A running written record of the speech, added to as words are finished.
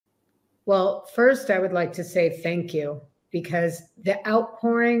Well, first, I would like to say thank you, because the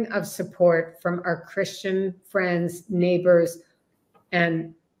outpouring of support from our Christian friends, neighbors,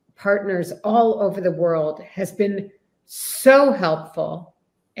 and partners all over the world has been so helpful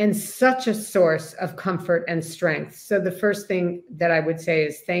and such a source of comfort and strength. So the first thing that I would say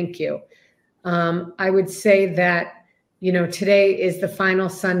is thank you. I would say that, today is the final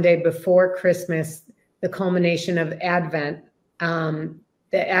Sunday before Christmas, the culmination of Advent.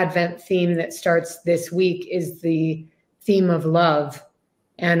 The Advent theme that starts this week is the theme of love.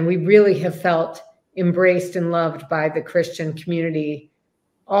 And we really have felt embraced and loved by the Christian community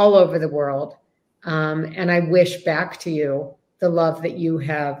all over the world. And I wish back to you the love that you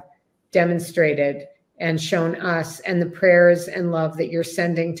have demonstrated and shown us, and the prayers and love that you're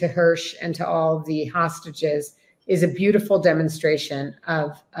sending to Hersh and to all the hostages is a beautiful demonstration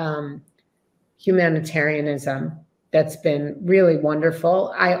of humanitarianism that's been really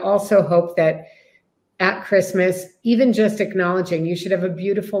wonderful. I also hope that at Christmas, even just acknowledging you should have a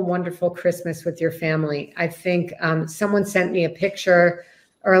beautiful, wonderful Christmas with your family. I think someone sent me a picture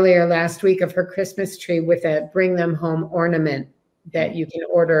earlier last week of her Christmas tree with a bring them home ornament that you can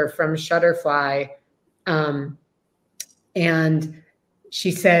order from Shutterfly. And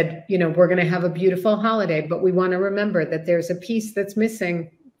she said, we're going to have a beautiful holiday, but we want to remember that there's a piece that's missing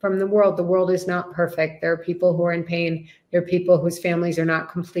from the world. The world is not perfect. There are people who are in pain. There are people whose families are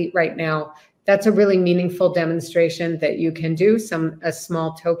not complete right now. That's a really meaningful demonstration that you can do, a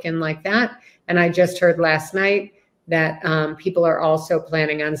small token like that. And I just heard last night that people are also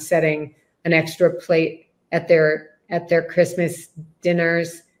planning on setting an extra plate at their Christmas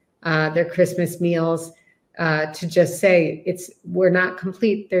dinners, their Christmas meals, to just say we're not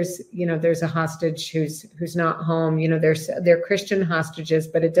complete. There's a hostage who's not home. They're Christian hostages,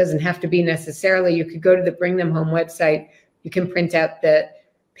 but it doesn't have to be necessarily. You could go to the Bring Them Home website. You can print out the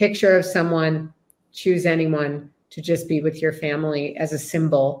picture of someone, choose anyone to just be with your family as a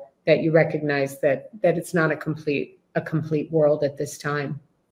symbol that you recognize that it's not a complete world at this time.